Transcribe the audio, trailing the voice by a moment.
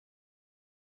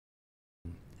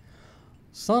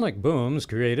Sonic booms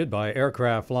created by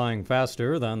aircraft flying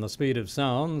faster than the speed of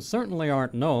sound certainly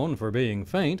aren't known for being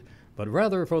faint, but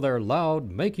rather for their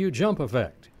loud, make-you-jump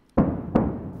effect.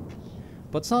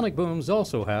 But sonic booms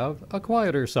also have a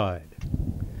quieter side.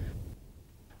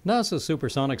 NASA's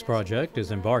Supersonics project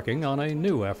is embarking on a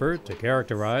new effort to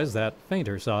characterize that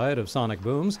fainter side of sonic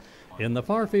booms in the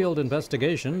Farfield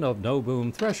investigation of No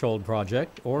Boom Threshold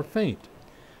Project, or FaINT.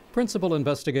 Principal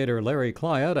investigator Larry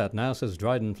Clyott at NASA's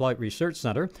Dryden Flight Research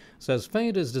Center says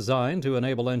FaINT is designed to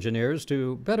enable engineers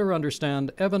to better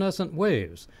understand evanescent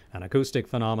waves, an acoustic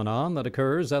phenomenon that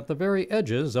occurs at the very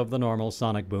edges of the normal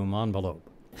sonic boom envelope.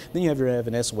 Then you have your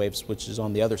evanescent waves, which is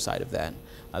on the other side of that.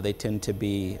 They tend to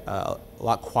be a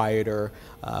lot quieter,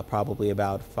 probably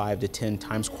about 5 to 10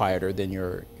 times quieter than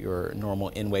your normal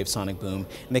in-wave sonic boom,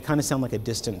 and they kind of sound like a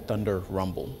distant thunder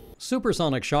rumble.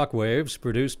 Supersonic shock waves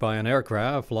produced by an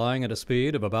aircraft flying at a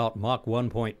speed of about Mach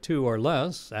 1.2 or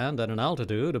less and at an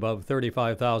altitude above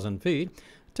 35,000 feet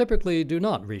typically do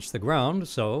not reach the ground,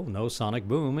 so no sonic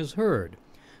boom is heard.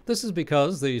 This is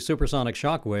because the supersonic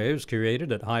shock waves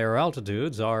created at higher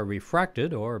altitudes are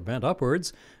refracted or bent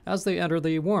upwards as they enter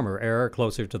the warmer air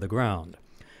closer to the ground.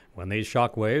 When these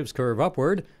shock waves curve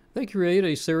upward, they create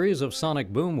a series of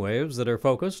sonic boom waves that are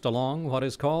focused along what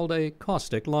is called a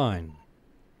caustic line.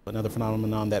 Another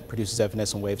phenomenon that produces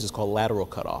evanescent waves is called lateral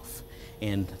cutoff.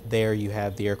 And there you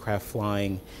have the aircraft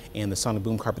flying and the sonic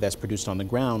boom carpet that's produced on the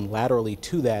ground. Laterally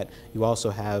to that, you also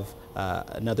have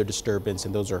another disturbance,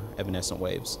 and those are evanescent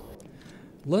waves.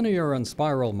 Linear and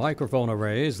spiral microphone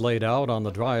arrays laid out on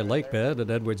the dry lake bed at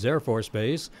Edwards Air Force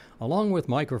Base, along with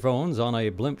microphones on a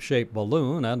blimp-shaped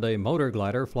balloon and a motor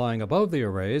glider flying above the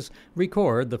arrays,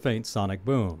 record the faint sonic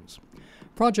booms.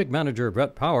 Project manager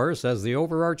Brett Power says the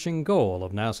overarching goal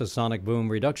of NASA's sonic boom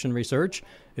reduction research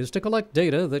is to collect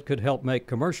data that could help make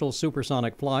commercial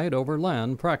supersonic flight over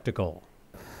land practical.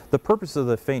 The purpose of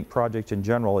the FaINT project in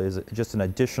general is just an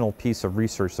additional piece of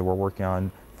research that we're working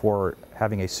on for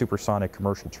having a supersonic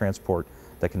commercial transport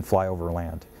that can fly over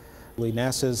land.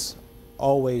 NASA's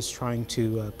always trying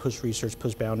to push research,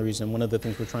 push boundaries, and one of the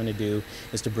things we're trying to do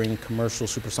is to bring commercial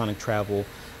supersonic travel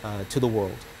to the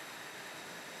world.